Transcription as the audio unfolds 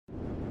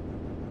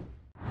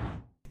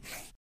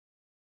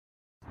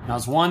Now,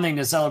 it's one thing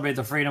to celebrate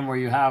the freedom where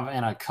you have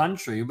in a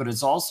country, but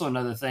it's also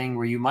another thing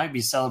where you might be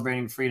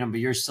celebrating freedom, but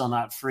you're still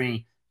not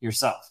free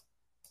yourself.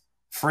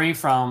 Free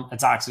from a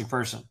toxic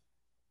person,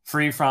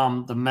 free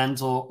from the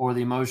mental or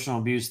the emotional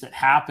abuse that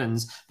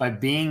happens by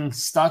being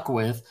stuck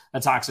with a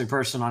toxic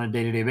person on a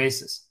day-to-day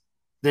basis.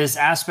 This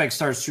aspect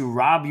starts to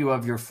rob you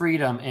of your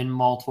freedom in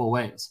multiple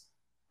ways.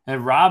 It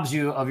robs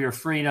you of your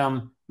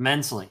freedom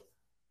mentally,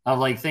 of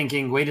like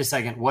thinking, wait a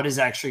second, what is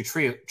actually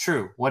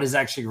true? What is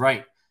actually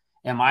right?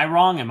 Am I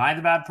wrong? Am I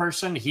the bad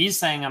person? He's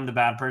saying I'm the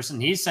bad person.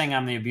 He's saying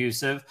I'm the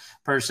abusive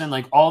person.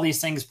 Like all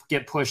these things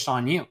get pushed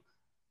on you,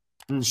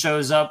 and it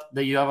shows up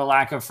that you have a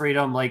lack of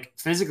freedom, like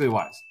physically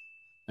wise.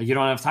 Like you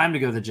don't have time to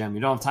go to the gym. You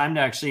don't have time to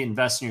actually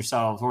invest in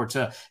yourself or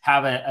to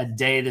have a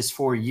day that's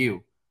for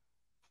you,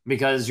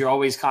 because you're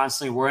always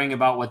constantly worrying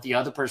about what the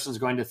other person is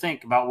going to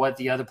think, about what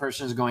the other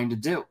person is going to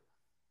do.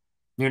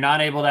 You're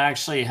not able to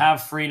actually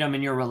have freedom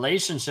in your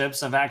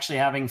relationships of actually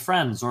having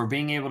friends or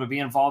being able to be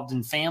involved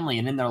in family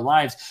and in their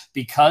lives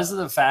because of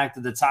the fact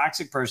that the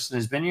toxic person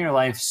has been in your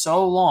life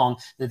so long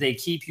that they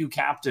keep you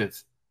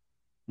captive.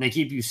 They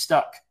keep you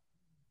stuck.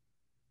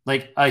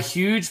 Like a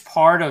huge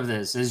part of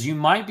this is you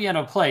might be at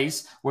a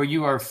place where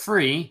you are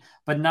free,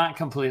 but not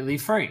completely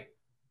free.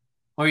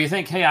 Or you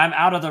think, hey, I'm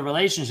out of the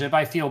relationship.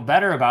 I feel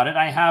better about it.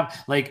 I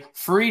have like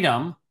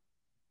freedom,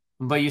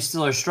 but you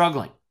still are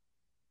struggling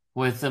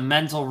with the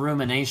mental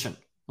rumination,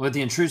 with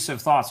the intrusive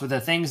thoughts, with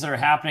the things that are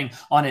happening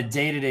on a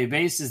day-to-day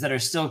basis that are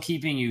still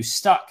keeping you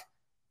stuck,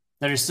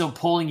 that are still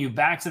pulling you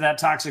back to that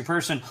toxic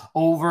person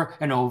over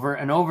and over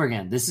and over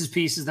again. This is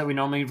pieces that we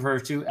normally refer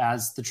to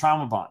as the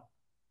trauma bond.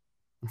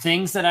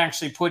 Things that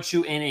actually put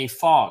you in a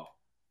fog,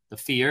 the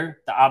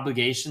fear, the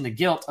obligation, the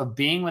guilt of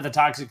being with a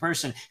toxic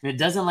person, and it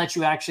doesn't let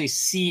you actually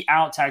see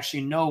out to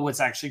actually know what's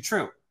actually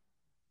true.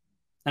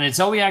 And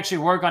until we actually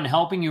work on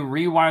helping you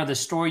rewire the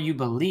story you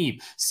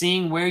believe,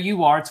 seeing where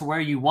you are to where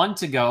you want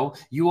to go,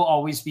 you will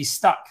always be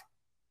stuck.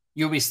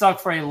 You'll be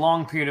stuck for a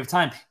long period of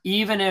time,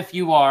 even if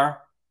you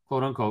are,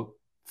 quote unquote,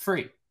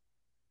 free.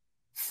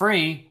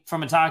 Free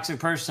from a toxic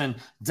person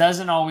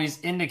doesn't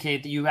always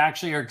indicate that you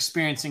actually are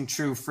experiencing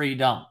true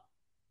freedom,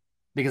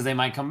 because they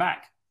might come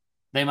back.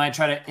 They might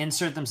try to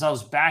insert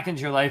themselves back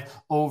into your life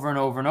over and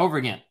over and over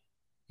again.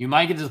 You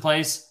might get to the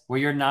place where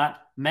you're not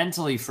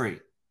mentally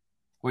free,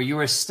 where you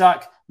are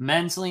stuck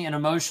mentally and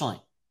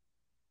emotionally.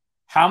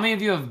 How many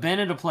of you have been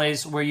at a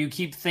place where you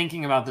keep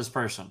thinking about this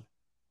person,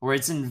 where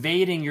it's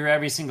invading your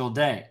every single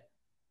day,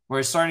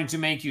 where it's starting to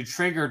make you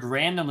triggered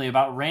randomly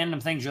about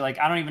random things? You're like,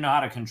 I don't even know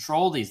how to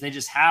control these. They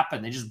just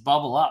happen. They just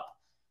bubble up.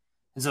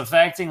 It's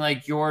affecting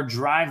like your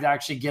drive to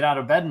actually get out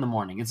of bed in the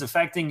morning. It's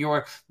affecting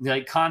your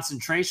like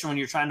concentration when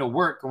you're trying to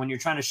work or when you're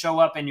trying to show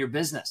up in your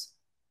business.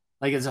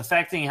 Like it's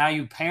affecting how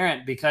you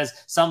parent because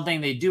something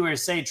they do or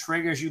say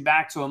triggers you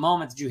back to a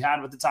moment that you had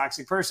with the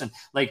toxic person.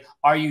 Like,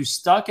 are you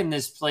stuck in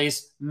this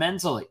place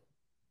mentally?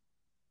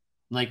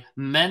 Like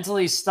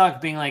mentally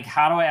stuck, being like,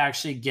 how do I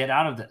actually get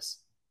out of this?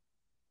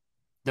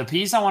 The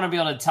piece I want to be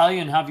able to tell you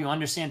and help you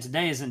understand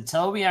today is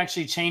until we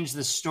actually change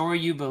the story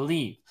you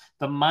believe,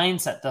 the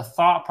mindset, the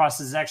thought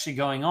process is actually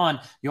going on,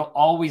 you'll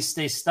always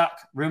stay stuck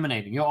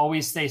ruminating. You'll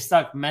always stay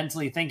stuck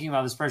mentally thinking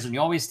about this person.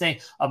 You always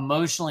stay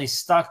emotionally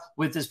stuck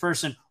with this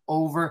person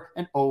over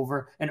and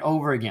over and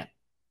over again,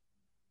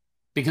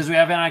 because we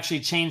haven't actually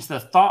changed the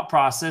thought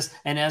process.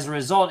 And as a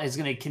result, it's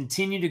going to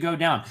continue to go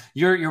down.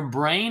 Your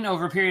brain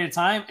over a period of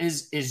time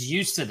is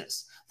used to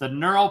this. The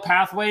neural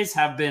pathways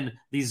have been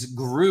these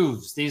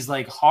grooves, these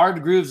like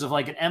hard grooves of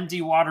like an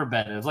empty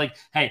waterbed of like,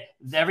 hey,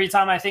 every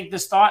time I think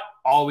this thought,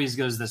 always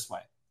goes this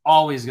way,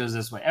 always goes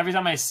this way. Every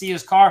time I see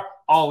his car,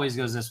 always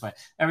goes this way.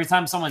 Every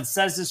time someone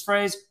says this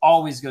phrase,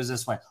 always goes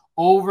this way,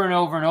 over and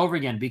over and over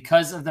again,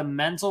 because of the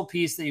mental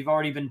piece that you've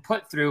already been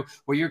put through,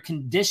 where you're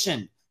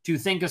conditioned to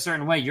think a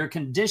certain way. You're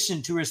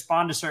conditioned to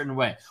respond a certain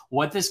way.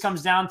 What this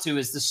comes down to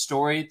is the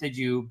story that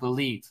you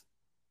believe.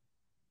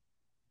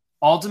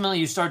 Ultimately,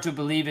 you start to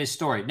believe a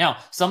story. Now,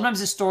 sometimes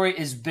this story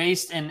is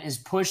based and is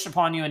pushed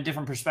upon you in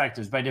different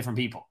perspectives by different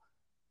people.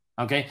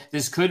 Okay?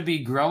 This could be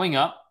growing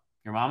up,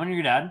 your mom and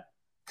your dad.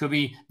 Could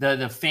be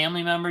the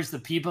family members, the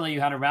people that you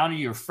had around you,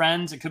 your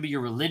friends. It could be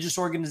your religious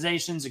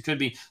organizations. It could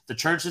be the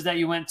churches that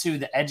you went to,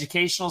 the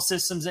educational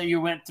systems that you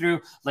went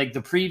through, like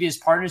the previous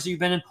partners you've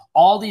been in.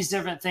 All these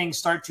different things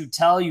start to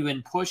tell you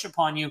and push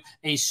upon you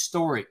a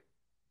story.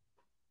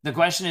 The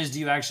question is, do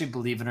you actually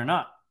believe it or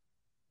not?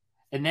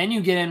 And then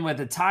you get in with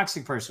a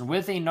toxic person,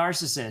 with a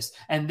narcissist,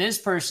 and this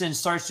person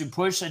starts to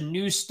push a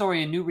new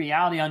story, a new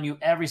reality on you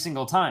every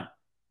single time.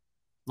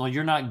 Well,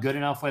 you're not good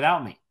enough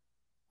without me.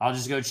 I'll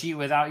just go cheat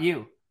without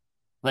you.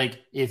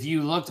 Like, if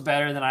you looked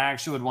better, then I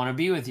actually would want to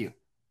be with you.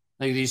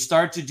 Like, you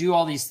start to do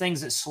all these things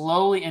that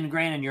slowly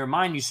ingrain in your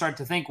mind. You start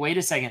to think, wait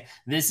a second,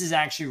 this is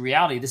actually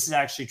reality. This is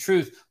actually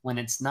truth, when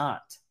it's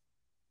not.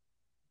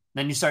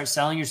 Then you start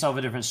selling yourself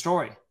a different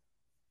story.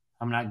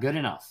 I'm not good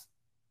enough.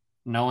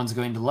 No one's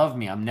going to love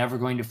me. I'm never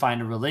going to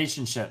find a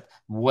relationship.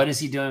 What is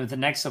he doing with the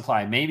next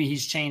supply? Maybe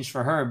he's changed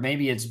for her.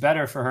 Maybe it's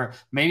better for her.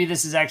 Maybe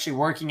this is actually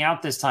working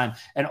out this time.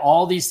 And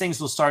all these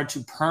things will start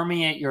to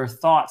permeate your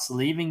thoughts,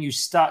 leaving you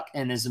stuck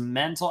in this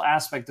mental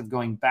aspect of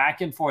going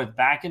back and forth,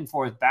 back and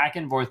forth, back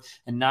and forth,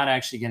 and not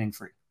actually getting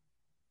free.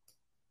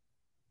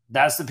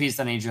 That's the piece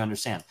that I need you to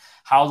understand.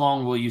 How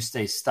long will you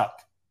stay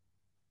stuck?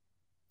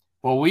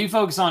 What we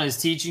focus on is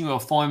teaching you a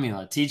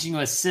formula, teaching you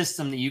a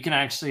system that you can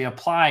actually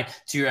apply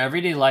to your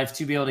everyday life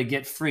to be able to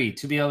get free,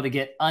 to be able to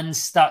get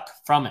unstuck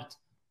from it.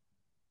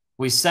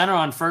 We center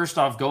on, first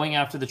off, going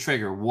after the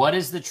trigger. What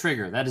is the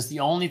trigger? That is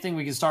the only thing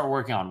we can start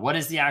working on. What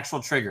is the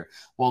actual trigger?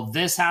 Well,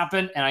 this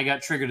happened and I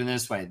got triggered in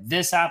this way.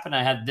 This happened,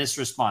 I had this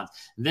response.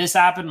 This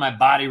happened, my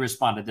body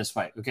responded this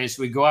way. Okay,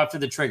 so we go after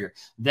the trigger.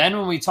 Then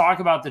when we talk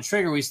about the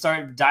trigger, we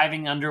start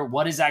diving under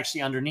what is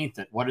actually underneath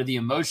it. What are the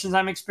emotions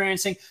I'm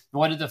experiencing?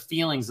 What are the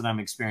feelings that I'm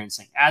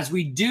experiencing? As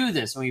we do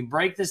this, when we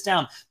break this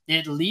down,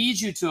 it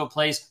leads you to a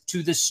place,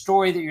 to the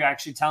story that you're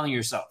actually telling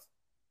yourself.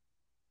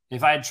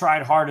 If I had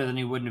tried harder, then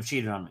he wouldn't have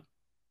cheated on me.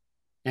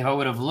 If I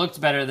would have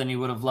looked better, then he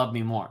would have loved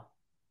me more.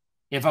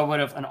 If I would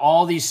have, and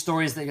all these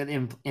stories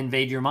that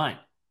invade your mind.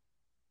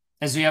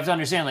 And so you have to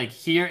understand, like,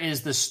 here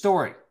is the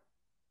story.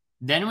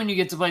 Then when you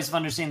get to the place of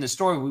understanding the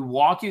story, we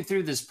walk you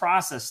through this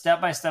process step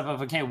by step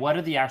of, okay, what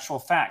are the actual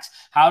facts?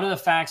 How do the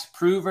facts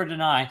prove or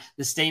deny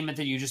the statement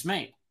that you just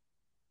made?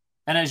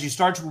 And as you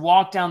start to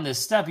walk down this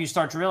step, you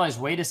start to realize,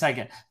 wait a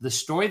second, the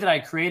story that I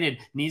created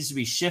needs to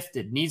be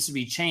shifted, needs to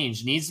be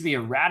changed, needs to be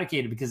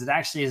eradicated because it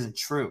actually isn't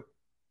true.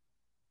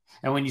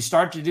 And when you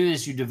start to do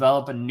this, you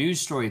develop a new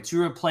story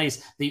to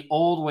replace the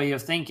old way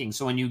of thinking.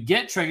 So when you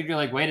get triggered, you're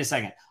like, wait a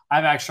second,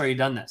 I've actually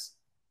done this.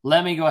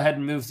 Let me go ahead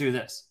and move through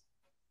this.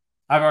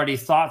 I've already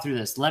thought through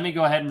this. Let me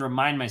go ahead and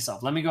remind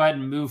myself. Let me go ahead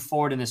and move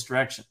forward in this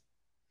direction.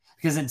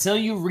 Because until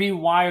you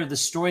rewire the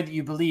story that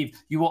you believe,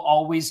 you will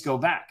always go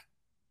back.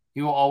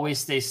 You will always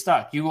stay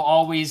stuck. You will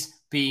always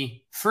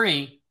be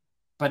free,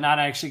 but not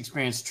actually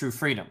experience true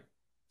freedom.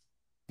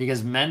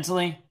 Because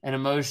mentally and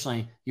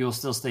emotionally, you will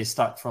still stay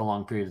stuck for a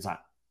long period of time.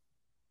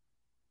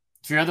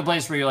 If you're at the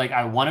place where you're like,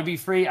 I want to be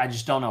free, I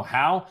just don't know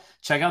how,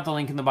 check out the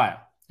link in the bio,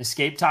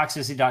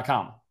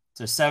 escapetoxicity.com.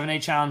 It's a 7-day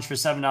challenge for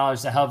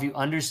 $7 to help you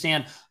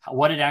understand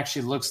what it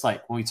actually looks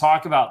like. When we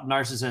talk about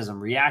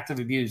narcissism, reactive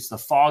abuse, the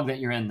fog that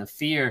you're in, the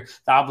fear,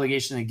 the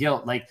obligation, the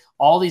guilt, like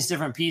all these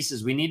different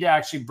pieces, we need to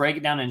actually break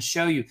it down and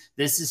show you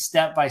this is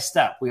step by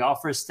step. We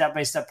offer a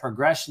step-by-step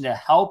progression to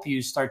help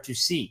you start to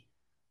see,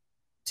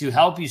 to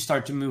help you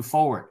start to move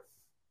forward.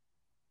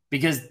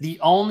 Because the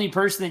only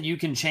person that you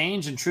can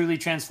change and truly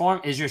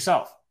transform is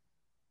yourself.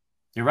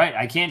 You're right.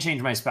 I can't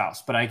change my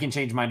spouse, but I can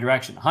change my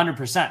direction.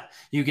 100%.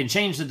 You can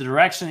change the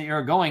direction that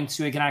you're going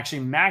so it can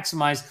actually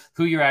maximize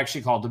who you're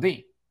actually called to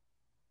be.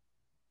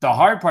 The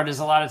hard part is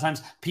a lot of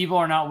times people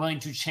are not willing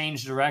to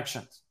change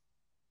directions.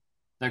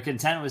 They're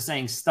content with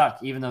staying stuck,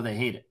 even though they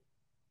hate it.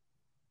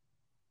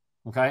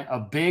 Okay? A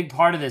big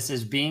part of this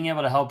is being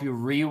able to help you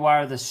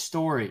rewire the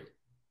story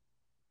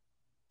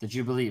that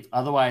you believe.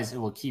 Otherwise, it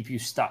will keep you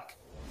stuck.